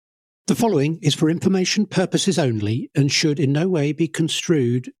The following is for information purposes only and should in no way be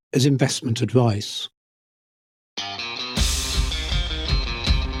construed as investment advice.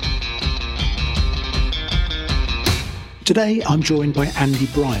 Today I'm joined by Andy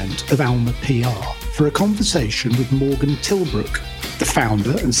Bryant of Alma PR for a conversation with Morgan Tilbrook, the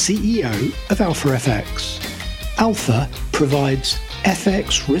founder and CEO of Alpha FX. Alpha provides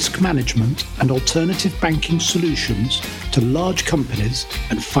FX risk management and alternative banking solutions to large companies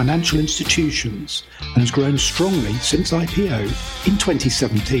and financial institutions and has grown strongly since IPO in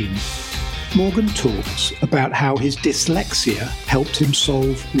 2017. Morgan talks about how his dyslexia helped him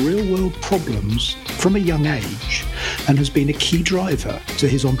solve real-world problems from a young age and has been a key driver to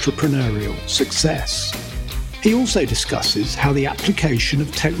his entrepreneurial success. He also discusses how the application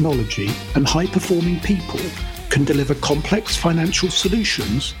of technology and high-performing people can deliver complex financial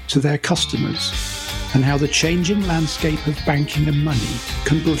solutions to their customers, and how the changing landscape of banking and money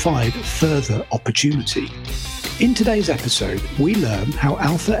can provide further opportunity. In today's episode, we learn how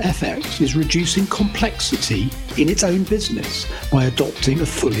Alpha FX is reducing complexity in its own business by adopting a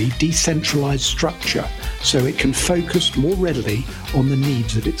fully decentralized structure so it can focus more readily on the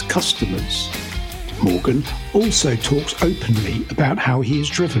needs of its customers. Morgan also talks openly about how he is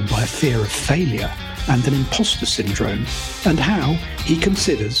driven by a fear of failure and an imposter syndrome, and how he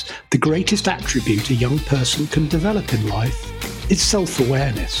considers the greatest attribute a young person can develop in life is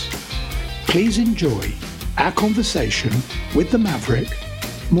self-awareness. Please enjoy our conversation with the Maverick,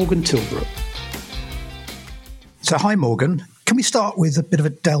 Morgan Tilbrook. So hi Morgan, can we start with a bit of a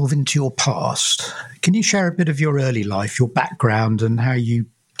delve into your past? Can you share a bit of your early life, your background, and how you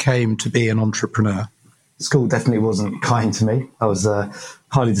came to be an entrepreneur? School definitely wasn't kind to me. I was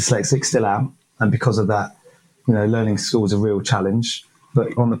highly dyslexic, still am. And because of that, learning school was a real challenge.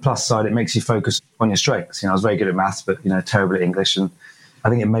 But on the plus side, it makes you focus on your strengths. I was very good at maths, but, terrible at English. And I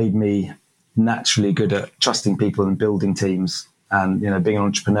think it made me naturally good at trusting people and building teams. And, being an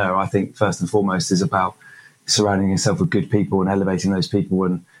entrepreneur, I think first and foremost is about surrounding yourself with good people and elevating those people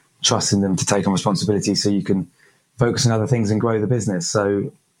and trusting them to take on responsibility so you can focus on other things and grow the business.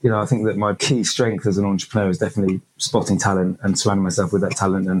 So, I think that my key strength as an entrepreneur is definitely spotting talent and surrounding myself with that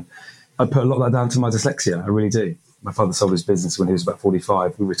talent. And I put a lot of that down to my dyslexia. I really do. My father sold his business when he was about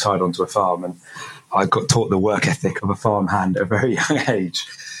 45. We retired onto a farm and I got taught the work ethic of a farmhand at a very young age.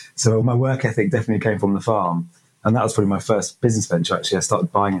 So my work ethic definitely came from the farm. And that was probably my first business venture, actually. I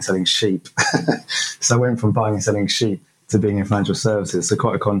started buying and selling sheep. So I went from buying and selling sheep to being in financial services. So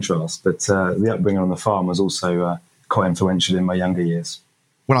quite a contrast. But the upbringing on the farm was also quite influential in my younger years.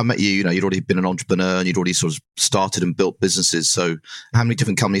 When I met you, you'd already been an entrepreneur and you'd already sort of started and built businesses. So how many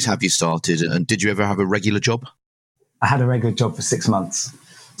different companies have you started? And did you ever have a regular job? I had a regular job for 6 months.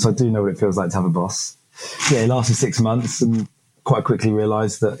 So I do know what it feels like to have a boss. Yeah, it lasted 6 months and quite quickly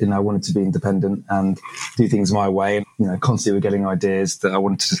realised that, I wanted to be independent and do things my way. And, constantly were getting ideas that I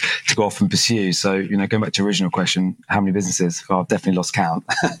wanted to go off and pursue. So, going back to your original question, how many businesses? Well, I've definitely lost count.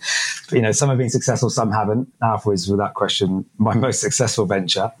 But, some have been successful, some haven't. Alpha is, without question, my most successful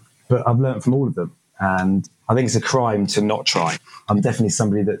venture. But I've learned from all of them. And I think it's a crime to not try. I'm definitely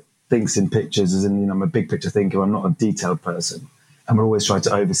somebody that thinks in pictures, as in, I'm a big picture thinker. I'm not a detailed person. And we're always trying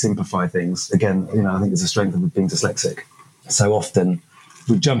to oversimplify things. Again, I think it's a strength of being dyslexic. So often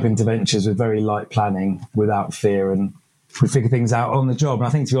we jump into ventures with very light planning, without fear, and we figure things out on the job. And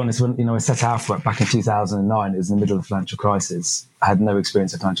I think, to be honest, when I set Alpha up back in 2009, it was in the middle of the financial crisis. I had no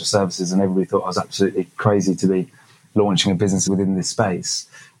experience of financial services, and everybody thought I was absolutely crazy to be launching a business within this space.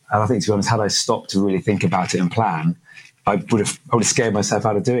 And I think, to be honest, had I stopped to really think about it and plan, I would have scared myself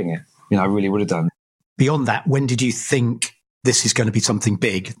out of doing it. I really would have done. Beyond that, when did you think this is going to be something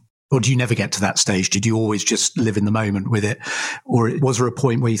big? Or do you never get to that stage? Did you always just live in the moment with it? Or was there a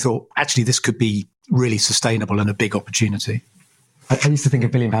point where you thought, actually, this could be really sustainable and a big opportunity? I used to think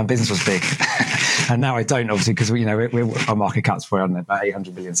 £1 billion business was big. And now I don't, obviously, because our market cap's for, I don't know, about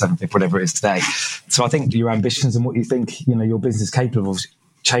 800 million, 750, whatever it is today. So I think your ambitions and what you think, your business is capable of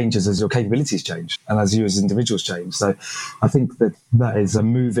changes as your capabilities change and as you as individuals change. So I think that is a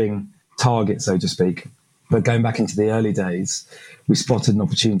moving target, so to speak. But going back into the early days, we spotted an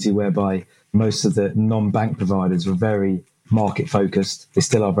opportunity whereby most of the non-bank providers were very market-focused. They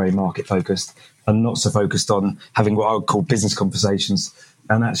still are very market-focused and not so focused on having what I would call business conversations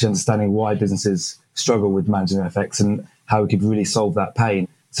and actually understanding why businesses struggle with managing their FX and how we could really solve that pain.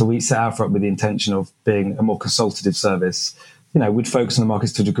 So we set Alpha up with the intention of being a more consultative service. We'd focus on the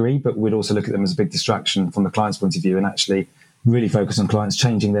markets to a degree, but we'd also look at them as a big distraction from the client's point of view and actually really focus on clients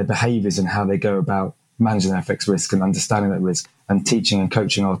changing their behaviours and how they go about managing their FX risk and understanding that risk and teaching and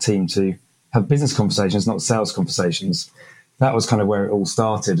coaching our team to have business conversations, not sales conversations. that was kind of where it all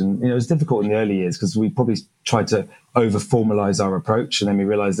started. And, it was difficult in the early years because we probably tried to over-formalize our approach. And then we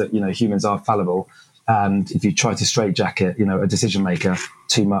realized that, humans are fallible. And if you try to straitjacket, a decision maker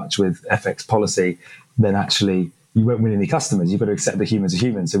too much with FX policy, then actually you won't win any customers. You've got to accept that humans are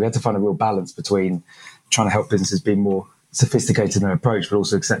humans. So we had to find a real balance between trying to help businesses be more sophisticated in their approach, but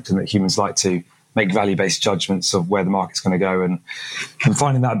also accepting that humans like to make value-based judgments of where the market's going to go. And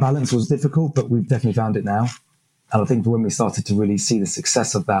finding that balance was difficult, but we've definitely found it now. And I think when we started to really see the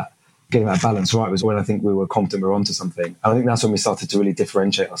success of that, getting that balance right, was when I think we were confident we were onto something. And I think that's when we started to really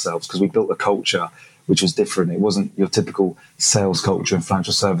differentiate ourselves, because we built a culture which was different. It wasn't your typical sales culture in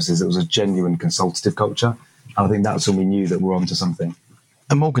financial services. It was a genuine consultative culture. And I think that's when we knew that we're onto something.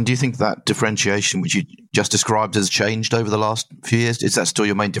 And Morgan, do you think that differentiation, which you just described, has changed over the last few years? Is that still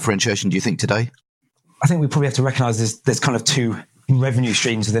your main differentiation, do you think, today? I think we probably have to recognise there's kind of two revenue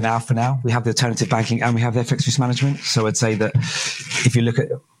streams within Alpha now. We have the alternative banking and we have the FX risk management. So I'd say that if you look at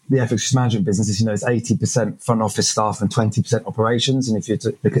the FX risk management business, it's 80% front office staff and 20% operations. And if you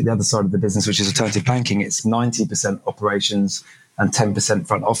look at the other side of the business, which is alternative banking, it's 90% operations and 10%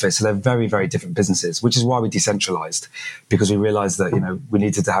 front office. So they're very, very different businesses, which is why we decentralized, because we realized that, we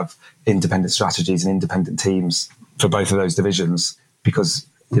needed to have independent strategies and independent teams for both of those divisions, because,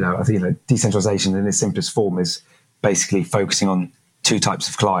 I think, decentralization in its simplest form is basically focusing on two types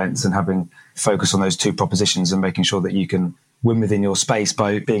of clients and having focus on those two propositions and making sure that you can win within your space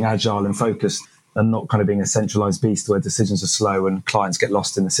by being agile and focused and not kind of being a centralized beast where decisions are slow and clients get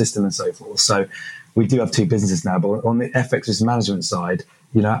lost in the system and so forth. So we do have two businesses now, but on the FX risk management side,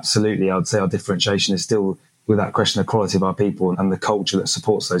 absolutely, I would say our differentiation is still without question the quality of our people and the culture that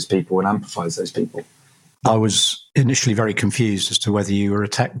supports those people and amplifies those people. I was initially very confused as to whether you were a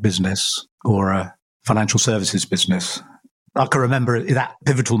tech business or a financial services business. I can remember that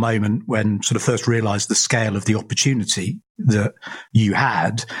pivotal moment when sort of first realised the scale of the opportunity that you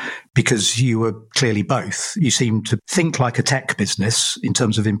had, because you were clearly both. You seemed to think like a tech business in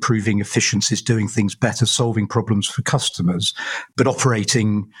terms of improving efficiencies, doing things better, solving problems for customers, but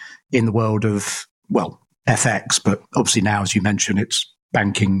operating in the world of, FX. But obviously now, as you mentioned, it's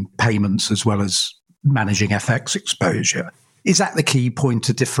banking, payments, as well as managing FX exposure. Is that the key point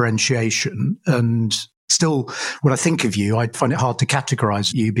of differentiation? And still, when I think of you, I find it hard to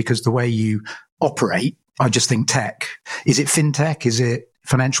categorize you, because the way you operate, I just think tech. Is it fintech? Is it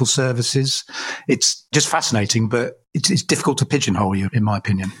financial services? It's just fascinating, but it's difficult to pigeonhole you, in my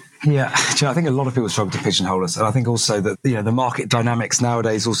opinion. Yeah, I think a lot of people struggle to pigeonhole us. And I think also that, the market dynamics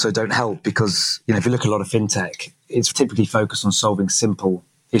nowadays also don't help, because, if you look at a lot of fintech, it's typically focused on solving simple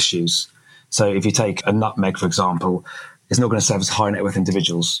issues. So if you take a Nutmeg, for example, it's not going to service high net worth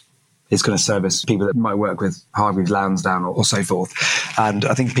individuals. It's going to service people that might work with Hargreaves Lansdown or so forth. And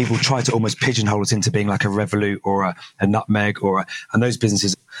I think people try to almost pigeonhole us into being like a Revolut or a Nutmeg and those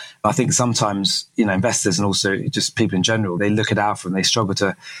businesses. I think sometimes, investors and also just people in general, they look at Alpha and they struggle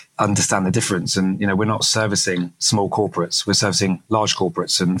to understand the difference. And, we're not servicing small corporates. We're servicing large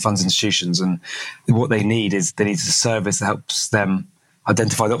corporates and funds institutions. And what they need is a service that helps them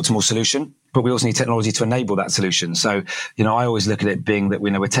identify the optimal solution. But we also need technology to enable that solution. So, I always look at it being that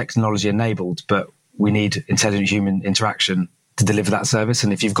we're technology enabled, but we need intelligent human interaction to deliver that service.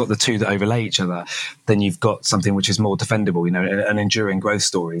 And if you've got the two that overlay each other, then you've got something which is more defendable, an enduring growth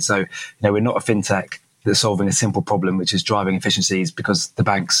story. So, we're not a fintech that's solving a simple problem, which is driving efficiencies because the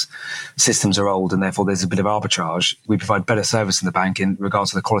bank's systems are old and therefore there's a bit of arbitrage. We provide better service in the bank in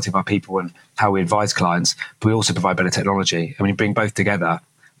regards to the quality of our people and how we advise clients, but we also provide better technology. And when you bring both together,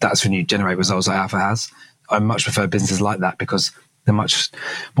 that's when you generate results like Alpha has. I much prefer businesses like that because they're much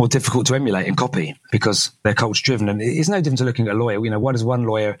more difficult to emulate and copy because they're culture driven. And it's no different to looking at a lawyer. Why does one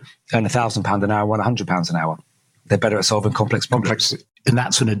lawyer earn £1,000 an hour, one £100 an hour? They're better at solving complex problems. And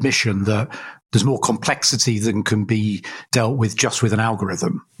that's an admission that there's more complexity than can be dealt with just with an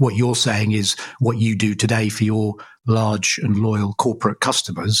algorithm. What you're saying is what you do today for your large and loyal corporate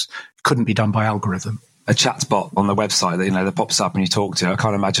customers couldn't be done by algorithm. A chatbot on the website that pops up and you talk to. I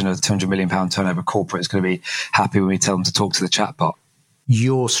can't imagine a £200 million turnover corporate is going to be happy when we tell them to talk to the chatbot.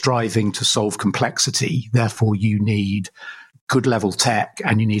 You're striving to solve complexity. Therefore, you need good level tech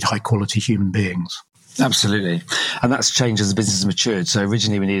and you need high quality human beings. Absolutely. And that's changed as the business has matured. So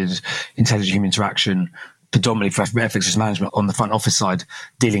originally we needed intelligent human interaction, predominantly for FX risk management on the front office side,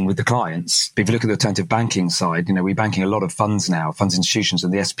 dealing with the clients. But if you look at the alternative banking side, we're banking a lot of funds now, funds institutions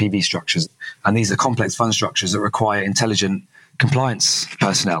and the SPV structures. And these are complex fund structures that require intelligent compliance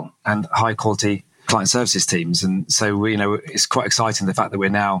personnel and high quality client services teams. And so, it's quite exciting the fact that we're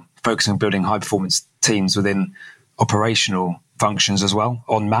now focusing on building high performance teams within operational functions as well,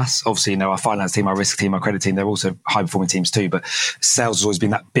 en masse. Obviously, our finance team, our risk team, our credit team, they're also high-performing teams too. But sales has always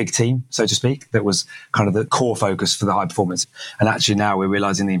been that big team, so to speak, that was kind of the core focus for the high performance. And actually now we're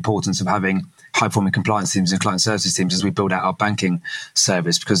realising the importance of having high-performing compliance teams and client services teams as we build out our banking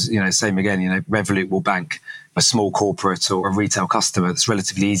service. Because, same again, Revolut will bank a small corporate or a retail customer that's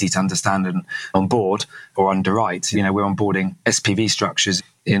relatively easy to understand and onboard or underwrite. We're onboarding SPV structures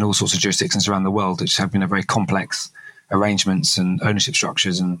in all sorts of jurisdictions around the world, which have very complex arrangements and ownership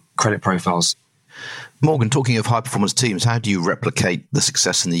structures and credit profiles. Morgan, talking of high-performance teams, how do you replicate the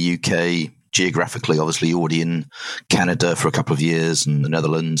success in the UK geographically? Obviously, you're already in Canada for a couple of years and the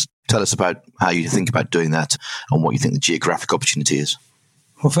Netherlands. Tell us about how you think about doing that and what you think the geographic opportunity is.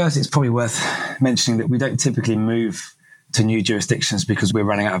 Well, first, it's probably worth mentioning that we don't typically move to new jurisdictions because we're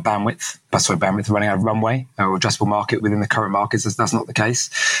running out of bandwidth. Running out of runway or addressable market within the current markets. That's not the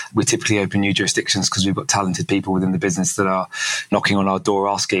case. We typically open new jurisdictions because we've got talented people within the business that are knocking on our door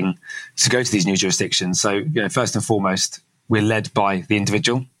asking to go to these new jurisdictions. So, first and foremost, we're led by the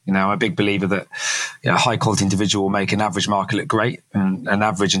individual. I'm a big believer that a high-quality individual will make an average market look great and an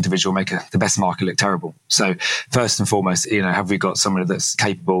average individual will make the best market look terrible. So first and foremost, have we got someone that's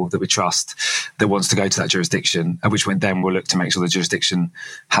capable, that we trust, that wants to go to that jurisdiction, at which point then we'll look to make sure the jurisdiction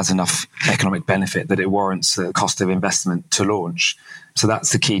has enough economic benefit that it warrants the cost of investment to launch. So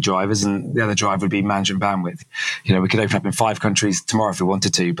that's the key drivers. And the other driver would be management bandwidth. We could open up in 5 countries tomorrow if we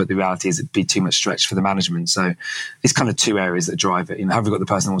wanted to, but the reality is it'd be too much stretch for the management. So it's kind of 2 areas that drive it. Have we got the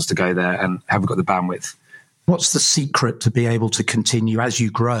person who wants to go there, and have we got the bandwidth? What's the secret to be able to continue as you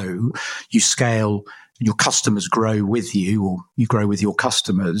grow, you scale, your customers grow with you, or you grow with your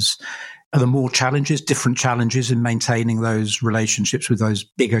customers? Are there more challenges, different challenges in maintaining those relationships with those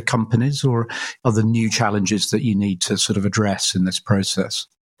bigger companies, or are there new challenges that you need to sort of address in this process?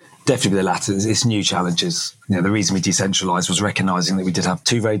 Definitely the latter. It's new challenges. The reason we decentralised was recognising that we did have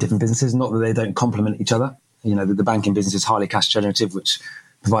 2 very different businesses, not that they don't complement each other. The banking business is highly cash generative, which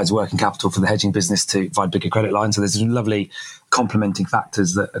provides working capital for the hedging business to provide bigger credit lines. So there's lovely complementing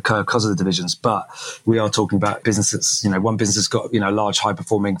factors that occur because of the divisions. But we are talking about businesses, one business has got, a large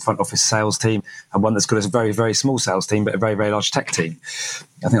high-performing front office sales team, and one that's got a very, very small sales team, but a very, very large tech team.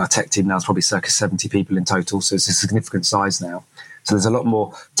 I think our tech team now is probably circa 70 people in total, so it's a significant size now. So there's a lot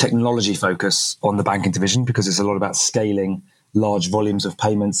more technology focus on the banking division because it's a lot about scaling large volumes of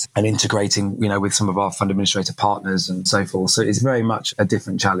payments and integrating, with some of our fund administrator partners and so forth. So it's very much a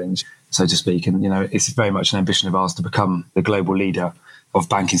different challenge, so to speak. And, it's very much an ambition of ours to become the global leader of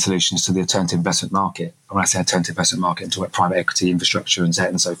banking solutions to the alternative investment market. And when I say alternative investment market, I'm talking about private equity, infrastructure and debt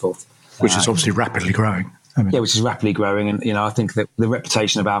and so forth. Which is obviously rapidly growing. Which is rapidly growing. And, I think that the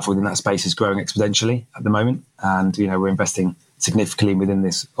reputation of Alpha within that space is growing exponentially at the moment. And, we're investing significantly within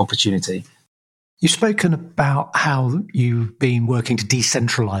this opportunity. You've spoken about how you've been working to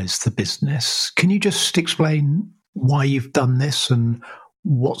decentralise the business. Can you just explain why you've done this and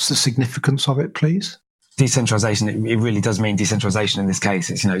what's the significance of it, please? Decentralisation, it really does mean decentralisation in this case.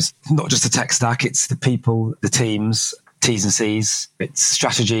 It's, it's not just the tech stack, it's the people, the teams, T's and C's, its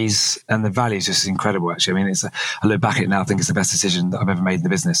strategies, and the values just incredible, actually. I look back at it now, I think it's the best decision that I've ever made in the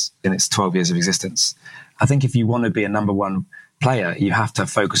business in its 12 years of existence. I think if you want to be a number one player, you have to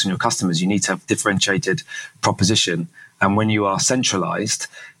focus on your customers. You need to have differentiated proposition. And when you are centralized,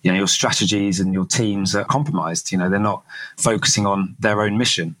 your strategies and your teams are compromised. They're not focusing on their own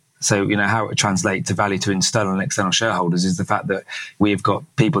mission. So, how it would translate to value to internal and external shareholders is the fact that we've got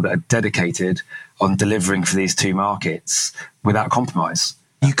people that are dedicated on delivering for these 2 markets without compromise.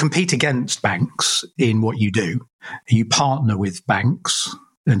 You compete against banks in what you do. You partner with banks.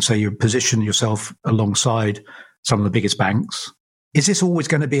 And so you position yourself alongside some of the biggest banks. Is this always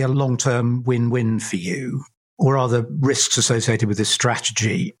going to be a long-term win-win for you? Or are there risks associated with this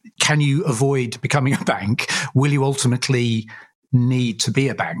strategy? Can you avoid becoming a bank? Will you ultimately need to be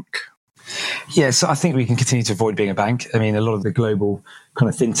a bank? Yes, I think we can continue to avoid being a bank. A lot of the global kind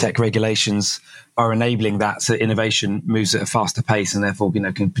of fintech regulations are enabling that, so innovation moves at a faster pace and therefore,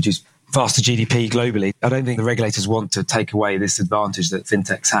 can produce faster GDP globally. I don't think the regulators want to take away this advantage that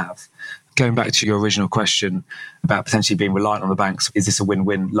fintechs have. Going back to your original question about potentially being reliant on the banks, is this a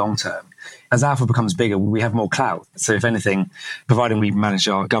win-win long-term? As Alpha becomes bigger, we have more clout. So if anything, providing we manage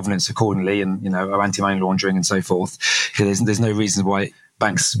our governance accordingly and, our anti-money laundering and so forth, there's no reason why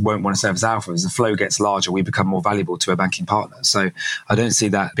banks won't want to service Alpha. As the flow gets larger, we become more valuable to a banking partner. So I don't see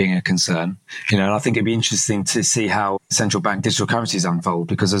that being a concern. And I think it'd be interesting to see how central bank digital currencies unfold,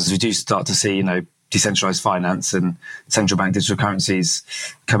 because as we do start to see, decentralized finance and central bank digital currencies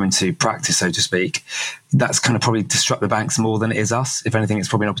come into practice, so to speak, that's kind of probably disrupt the banks more than it is us. If anything, it's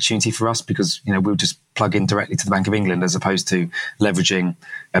probably an opportunity for us because, we'll just plug in directly to the Bank of England as opposed to leveraging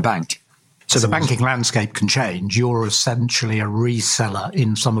a bank. So the banking landscape can change. You're essentially a reseller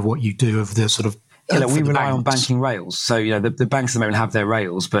in some of what you do of the sort of... we rely on banking rails. So, the banks at the moment have their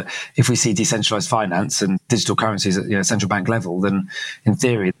rails, but if we see decentralized finance and digital currencies at central bank level, then in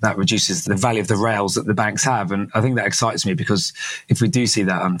theory, that reduces the value of the rails that the banks have. And I think that excites me because if we do see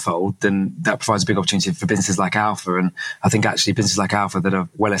that unfold, then that provides a big opportunity for businesses like Alpha. And I think actually businesses like Alpha that are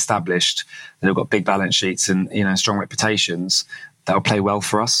well established, that have got big balance sheets and, strong reputations, that will play well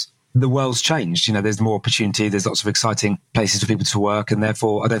for us. The world's changed. There's more opportunity. There's lots of exciting places for people to work. And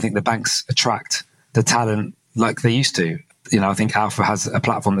therefore, I don't think the banks attract the talent like they used to. I think Alpha has a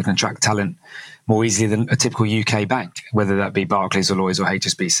platform that can attract talent more easily than a typical UK bank, whether that be Barclays or Lloyds or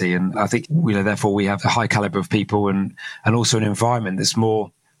HSBC. And I think, therefore we have a high caliber of people and also an environment that's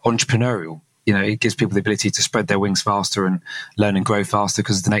more entrepreneurial. It gives people the ability to spread their wings faster and learn and grow faster,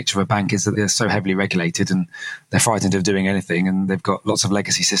 because the nature of a bank is that they're so heavily regulated and they're frightened of doing anything, and they've got lots of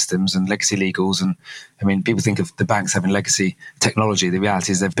legacy systems and legacy legals. And people think of the banks having legacy technology. The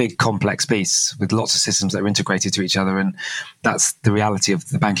reality is they're big, complex beasts with lots of systems that are integrated to each other, and that's the reality of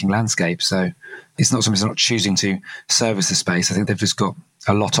the banking landscape. So it's not something they're not choosing to service the space. I think they've just got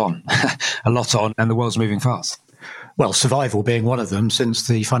a lot on, and the world's moving fast. Well, survival being one of them since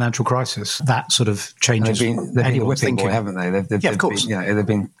the financial crisis. That sort of changes. They've been the whipping boy, haven't they? Of course. They've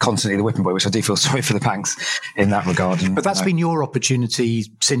been constantly the whipping boy, which I do feel sorry for the banks in that regard. But that's been your opportunity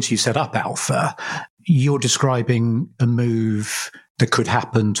since you set up Alpha. You're describing a move that could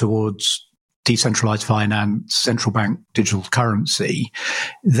happen towards decentralized finance, central bank digital currency.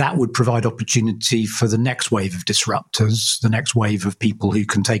 That would provide opportunity for the next wave of disruptors, the next wave of people who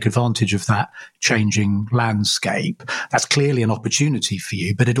can take advantage of that changing landscape. That's clearly an opportunity for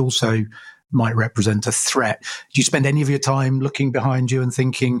you, but it also might represent a threat. Do you spend any of your time looking behind you and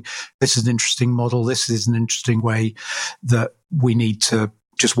thinking, this is an interesting model, this is an interesting way that we need to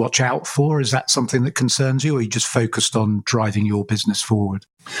just watch out for? Is that something that concerns you, or are you just focused on driving your business forward?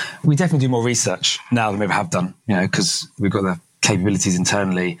 We definitely do more research now than we ever have done, because we've got the capabilities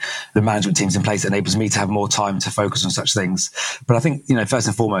internally, the management teams in place that enables me to have more time to focus on such things. But I think, first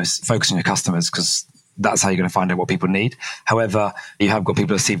and foremost, focus on your customers, because that's how you're going to find out what people need. However, you have got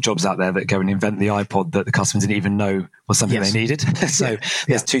people like Steve Jobs out there that go and invent the iPod that the customers didn't even know was something they needed. So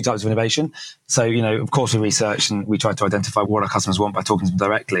there's two types of innovation. So, of course, we research and we try to identify what our customers want by talking to them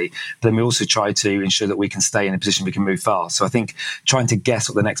directly. But then we also try to ensure that we can stay in a position we can move fast. So I think trying to guess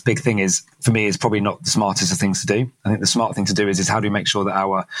what the next big thing is, for me, is probably not the smartest of things to do. I think the smart thing to do is how do we make sure that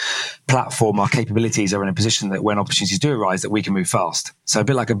our platform, our capabilities are in a position that when opportunities do arise, that we can move fast. So a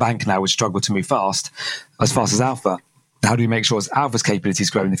bit like a bank now would struggle to move fast as Alpha. How do we make sure as Alpha's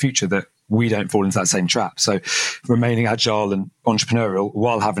capabilities grow in the future that we don't fall into that same trap? So remaining agile and entrepreneurial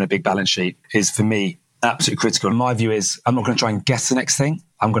while having a big balance sheet is, for me, absolutely critical. And my view is I'm not going to try and guess the next thing.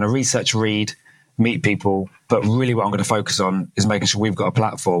 I'm going to research, read, meet people. But really what I'm going to focus on is making sure we've got a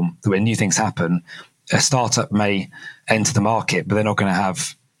platform that when new things happen, a startup may enter the market, but they're not going to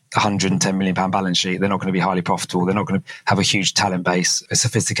have £110 million balance sheet. They're not going to be highly profitable. They're not going to have a huge talent base, a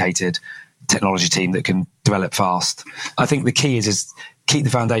sophisticated technology team that can develop fast. I think the key is keep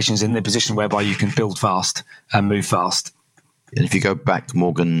the foundations in the position whereby you can build fast and move fast. And if you go back,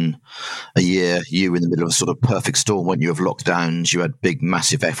 Morgan, a year, you were in the middle of a sort of perfect storm, weren't you, of lockdowns? You had big,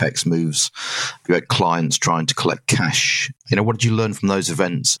 massive FX moves. You had clients trying to collect cash. What did you learn from those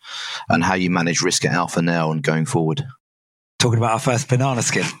events and how you manage risk at Alpha now and going forward? Talking about our first banana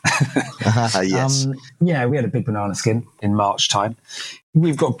skin. Yes. We had a big banana skin in March time.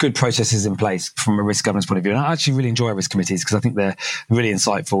 We've got good processes in place from a risk governance point of view. And I actually really enjoy our risk committees because I think they're really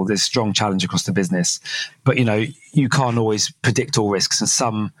insightful. There's strong challenge across the business. But, you can't always predict all risks, and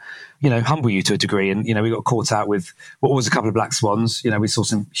some, humble you to a degree. And, we got caught out with what was a couple of black swans. We saw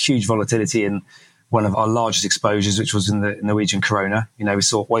some huge volatility in one of our largest exposures, which was in the Norwegian krona. We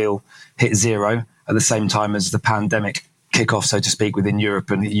saw oil hit zero at the same time as the pandemic kick off, so to speak, within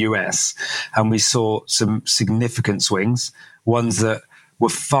Europe and the US. And we saw some significant swings, ones that were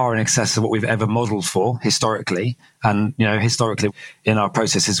far in excess of what we've ever modeled for historically. And, historically in our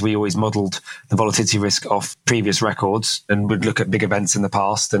processes, we always modeled the volatility risk off previous records and would look at big events in the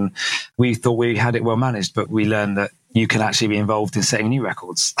past. And we thought we had it well managed, but we learned that you can actually be involved in setting new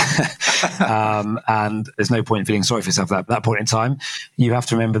records. And there's no point in feeling sorry for yourself at that point in time. You have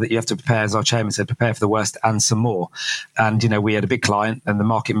to remember that you have to prepare, as our chairman said, prepare for the worst and some more. And, we had a big client and the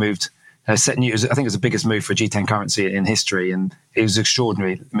market moved. Set new. I think it was the biggest move for a G10 currency in history, and it was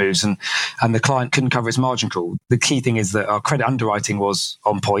extraordinary moves. And the client couldn't cover its margin call. The key thing is that our credit underwriting was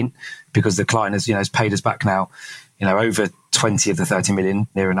on point because the client has paid us back now, over 20 of the 30 million,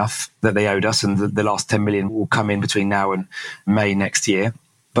 near enough, that they owed us, and the last 10 million will come in between now and May next year.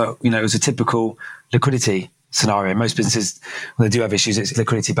 But it was a typical liquidity scenario. Most businesses, when they do have issues, it's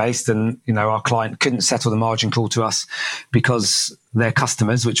liquidity based, and our client couldn't settle the margin call to us because their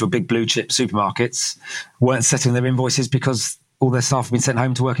customers, which were big blue chip supermarkets, weren't settling their invoices because all their staff had been sent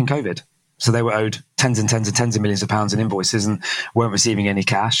home to work in COVID. So they were owed tens and tens and tens of millions of pounds in invoices and weren't receiving any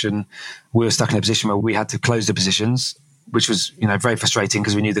cash. And we were stuck in a position where we had to close the positions, which was, very frustrating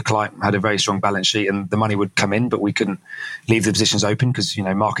because we knew the client had a very strong balance sheet and the money would come in, but we couldn't leave the positions open because,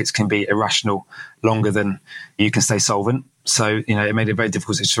 markets can be irrational longer than you can stay solvent. So, it made it a very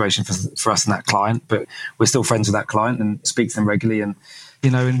difficult situation for us and that client, but we're still friends with that client and speak to them regularly and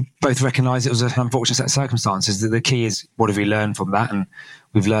both recognise it was an unfortunate set of circumstances. The key is, what have we learned from that? And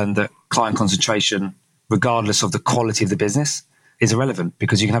we've learned that client concentration, regardless of the quality of the business, is irrelevant,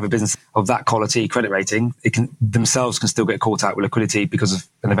 because you can have a business of that quality credit rating, themselves can still get caught out with liquidity because of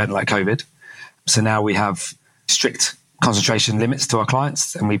an event like COVID. So now we have strict concentration limits to our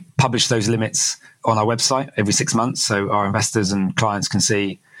clients, and we publish those limits on our website every 6 months, so our investors and clients can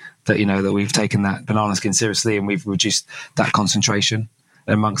see that that we've taken that banana skin seriously and we've reduced that concentration.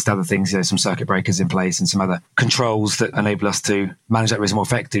 Amongst other things, some circuit breakers in place and some other controls that enable us to manage that risk more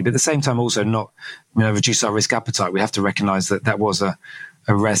effectively. But at the same time, also not reduce our risk appetite. We have to recognise that was a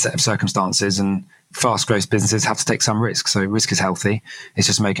rare set of circumstances, and fast growth businesses have to take some risk. So risk is healthy. It's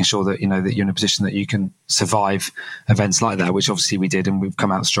just making sure that that you're in a position that you can survive events like that, which obviously we did, and we've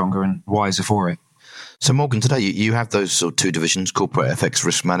come out stronger and wiser for it. So Morgan, today you have those sort of two divisions, corporate FX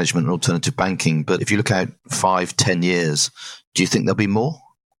risk management and alternative banking. But if you look out 5-10 years, do you think there'll be more?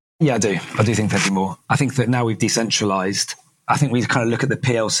 Yeah, I do. I do think there'll be more. I think that now we've decentralised. I think we kind of look at the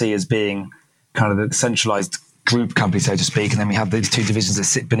PLC as being kind of the centralised group company, so to speak. And then we have these two divisions that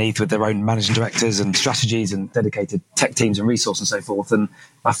sit beneath with their own managing directors and strategies and dedicated tech teams and resource and so forth. And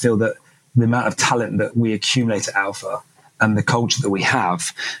I feel that the amount of talent that we accumulate at Alpha and the culture that we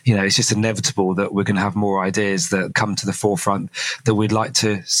have, it's just inevitable that we're going to have more ideas that come to the forefront that we'd like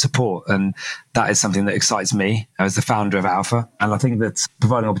to support. And that is something that excites me as the founder of Alpha. And I think that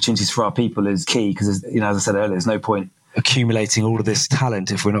providing opportunities for our people is key because, as I said earlier, there's no point accumulating all of this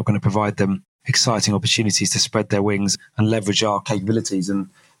talent if we're not going to provide them exciting opportunities to spread their wings and leverage our capabilities. And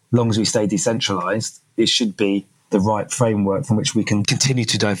as long as we stay decentralized, it should be the right framework from which we can continue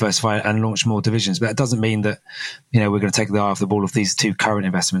to diversify and launch more divisions. But that doesn't mean that, we're going to take the eye off the ball of these two current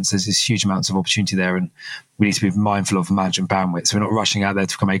investments. There's huge amounts of opportunity there, and we need to be mindful of management bandwidth. So we're not rushing out there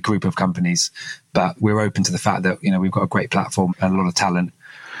to become a group of companies, but we're open to the fact that, we've got a great platform and a lot of talent.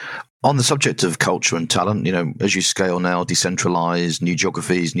 On the subject of culture and talent, as you scale now, decentralize, new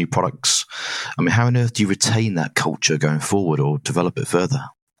geographies, new products, how on earth do you retain that culture going forward or develop it further?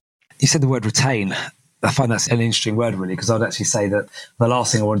 You said the word retain. I find that's an interesting word, really, because I'd actually say that the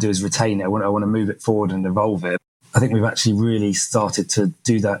last thing I want to do is retain it. I want to move it forward and evolve it. I think we've actually really started to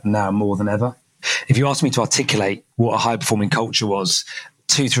do that now more than ever. If you asked me to articulate what a high-performing culture was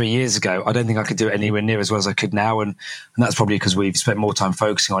 2-3 years ago, I don't think I could do it anywhere near as well as I could now. And that's probably because we've spent more time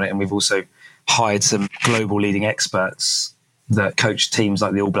focusing on it, and we've also hired some global leading experts that coach teams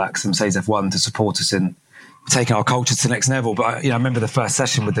like the All Blacks and Mercedes F1 to support us in taking our culture to the next level. But I remember the first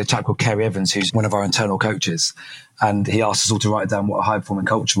session with the chap called Kerry Evans, who's one of our internal coaches, and he asked us all to write down what a high-performing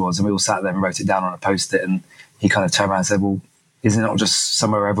culture was, and we all sat there and wrote it down on a post-it, and he kind of turned around and said, well, isn't it not just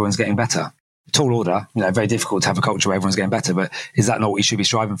somewhere where everyone's getting better? Tall order, very difficult to have a culture where everyone's getting better, but is that not what you should be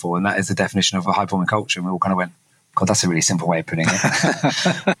striving for? And that is the definition of a high-performing culture. And we all kind of went, God, that's a really simple way of putting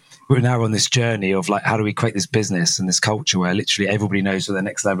it. We're now on this journey of how do we create this business and this culture where literally everybody knows what their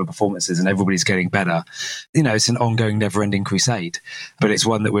next level of performance is and everybody's getting better. It's an ongoing, never-ending crusade, but it's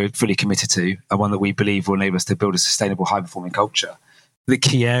one that we're fully committed to and one that we believe will enable us to build a sustainable, high-performing culture. The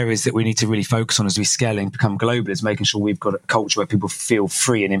key areas that we need to really focus on as we scale and become global is making sure we've got a culture where people feel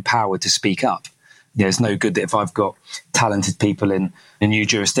free and empowered to speak up. It's no good that if I've got talented people in a new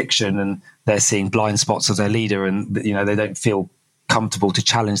jurisdiction and they're seeing blind spots of their leader and, they don't feel comfortable to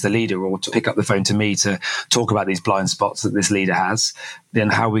challenge the leader or to pick up the phone to me to talk about these blind spots that this leader has, then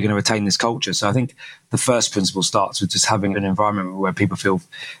how are we going to retain this culture? So I think the first principle starts with just having an environment where people feel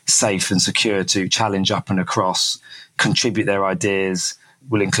safe and secure to challenge up and across, contribute their ideas,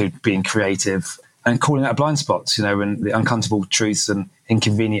 will include being creative, and calling out blind spots, and the uncomfortable truths and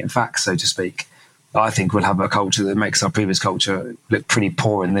inconvenient facts, so to speak. I think we'll have a culture that makes our previous culture look pretty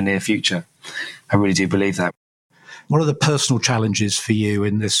poor in the near future. I really do believe that. What are the personal challenges for you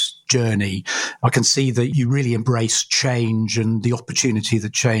in this journey? I can see that you really embrace change and the opportunity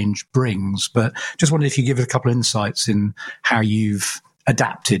that change brings, but just wondered if you give it a couple of insights in how you've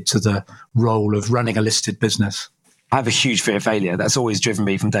adapted to the role of running a listed business. I have a huge fear of failure. That's always driven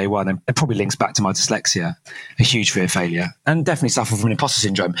me from day one. And it probably links back to my dyslexia, a huge fear of failure, and definitely suffer from imposter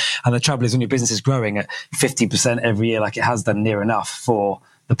syndrome. And the trouble is when your business is growing at 50% every year, like it has done near enough for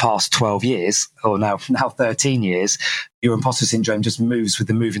the past 12 years, or now 13 years, your imposter syndrome just moves with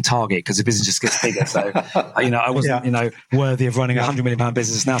the moving target because the business just gets bigger. So, I wasn't, worthy of running a £100 million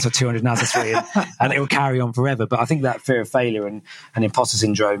business. Now it's a 200, now it's a 3, and it will carry on forever. But I think that fear of failure and imposter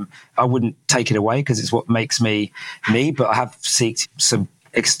syndrome, I wouldn't take it away because it's what makes me me. But I have sought some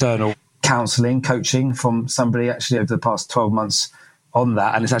external counselling, coaching from somebody actually over the past 12 months on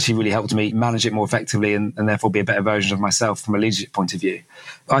that, and it's actually really helped me manage it more effectively and therefore be a better version of myself from a leadership point of view.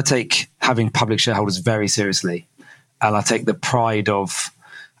 I take having public shareholders very seriously, and I take the pride of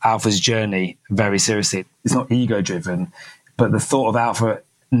Alpha's journey very seriously. It's not ego-driven, but the thought of Alpha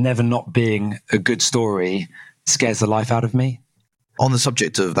never not being a good story scares the life out of me. On the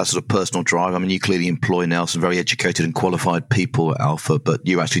subject of that sort of personal drive, I mean, you clearly employ now some very educated and qualified people at Alpha, but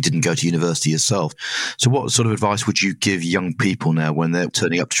you actually didn't go to university yourself. So what sort of advice would you give young people now when they're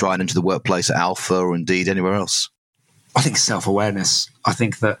turning up to try and enter the workplace at Alpha or indeed anywhere else? I think self-awareness. I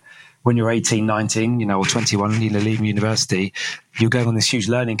think that when you're 18, 19, or 21, leaving university, you're going on this huge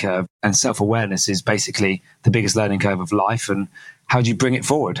learning curve, and self-awareness is basically the biggest learning curve of life. And how do you bring it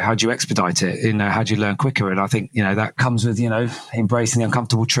forward? How do you expedite it? How do you learn quicker? And I think, that comes with, embracing the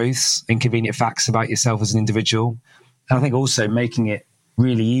uncomfortable truths, inconvenient facts about yourself as an individual. And I think also making it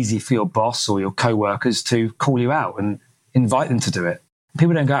really easy for your boss or your co-workers to call you out and invite them to do it.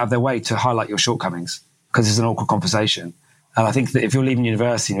 People don't go out of their way to highlight your shortcomings because it's an awkward conversation. And I think that if you're leaving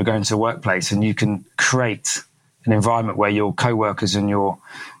university and you're going to a workplace and you can create an environment where your co-workers and your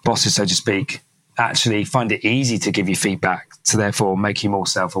bosses, so to speak, actually find it easy to give you feedback, to therefore make you more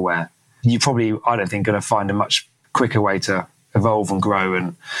self-aware, you probably, I don't think, going to find a much quicker way to evolve and grow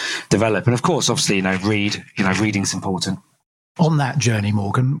and develop. And of course, obviously, read, reading's important. On that journey,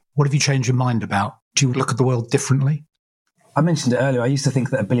 Morgan, what have you changed your mind about? Do you look at the world differently? I mentioned it earlier. I used to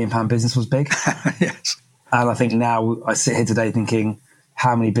think that £1 billion business was big. Yes. And I think now I sit here today thinking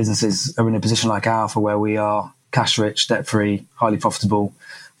how many businesses are in a position like Alpha where we are cash rich, debt free, highly profitable,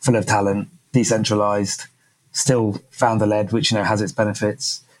 full of talent, decentralized, still founder led, which, has its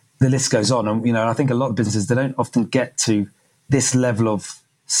benefits. The list goes on. And, I think a lot of businesses, they don't often get to this level of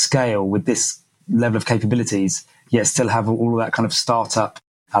scale with this level of capabilities, yet still have all of that kind of startup.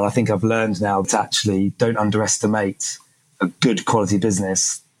 And I think I've learned now to actually don't underestimate a good quality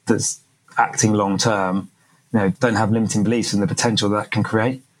business that's acting long term. Don't have limiting beliefs in the potential that can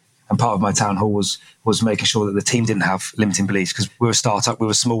create. And part of my town hall was making sure that the team didn't have limiting beliefs, because we're a startup, we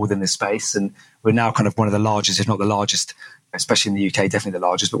were small within this space, and we're now kind of one of the largest, if not the largest, especially in the UK, definitely the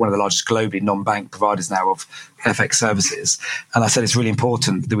largest, but one of the largest globally non-bank providers now of FX services. And I said it's really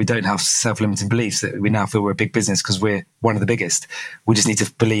important that we don't have self-limiting beliefs, that we now feel we're a big business because we're one of the biggest. We just need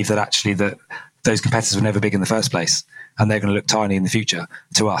to believe that actually that those competitors were never big in the first place, and they're going to look tiny in the future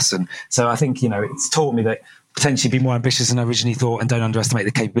to us. And so I think, it's taught me that potentially be more ambitious than I originally thought, and don't underestimate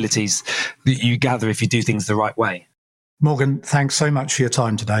the capabilities that you gather if you do things the right way. Morgan, thanks so much for your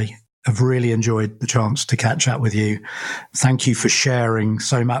time today. I've really enjoyed the chance to catch up with you. Thank you for sharing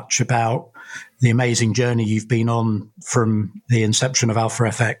so much about the amazing journey you've been on from the inception of Alpha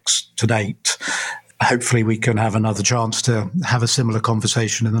FX to date. Hopefully we can have another chance to have a similar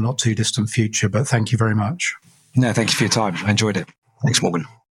conversation in the not too distant future, but thank you very much. No, thank you for your time. I enjoyed it. Thanks, Morgan.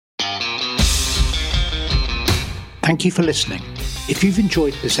 Thank you for listening. If you've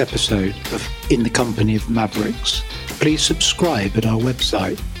enjoyed this episode of In the Company of Mavericks, please subscribe at our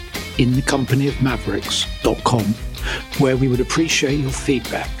website, inthecompanyofmavericks.com, where we would appreciate your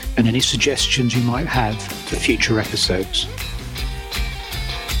feedback and any suggestions you might have for future episodes.